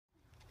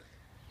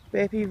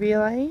Burpee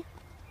relay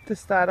to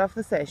start off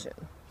the session.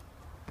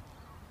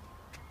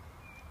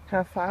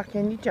 How far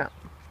can you jump?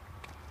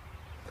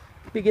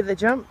 The bigger the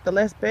jump, the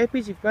less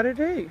burpees you've got to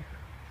do.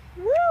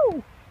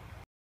 Woo!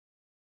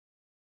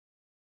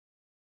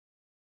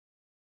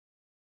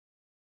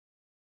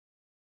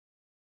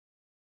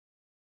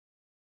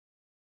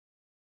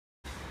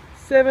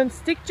 7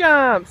 stick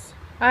jumps.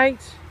 8,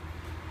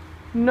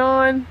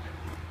 9,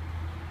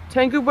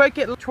 10. Good work,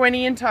 get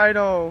 20 in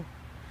total.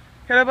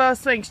 Kettlebell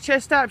swings,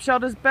 chest up,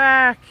 shoulders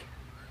back.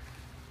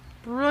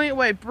 Brilliant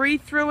way,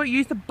 breathe through it,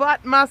 use the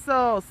butt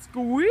muscles,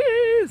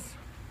 squeeze.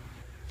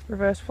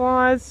 Reverse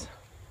flies.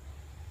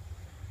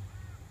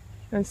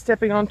 And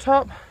stepping on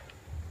top.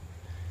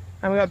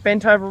 And we've got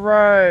bent over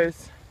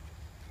rows.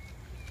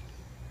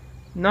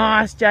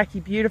 Nice,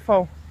 Jackie,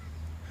 beautiful.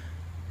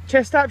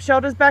 Chest up,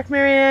 shoulders back,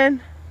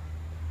 Marianne.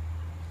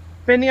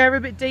 Bending over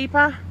a bit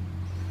deeper.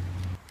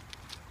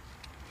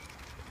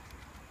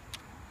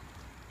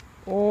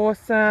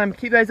 Awesome.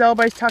 Keep those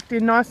elbows tucked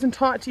in nice and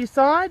tight to your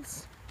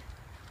sides.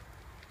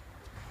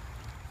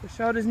 The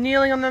shoulders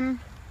kneeling on them.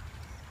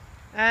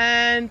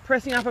 And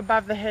pressing up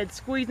above the head.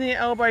 Squeezing the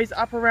elbows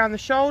up around the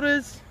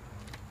shoulders.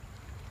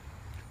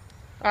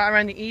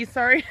 Around the ears,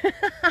 sorry.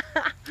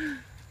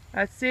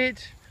 That's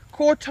it.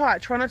 Core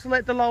tight. Try not to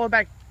let the lower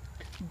back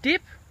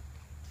dip.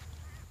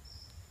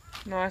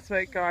 Nice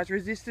work, guys.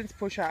 Resistance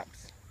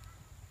push-ups.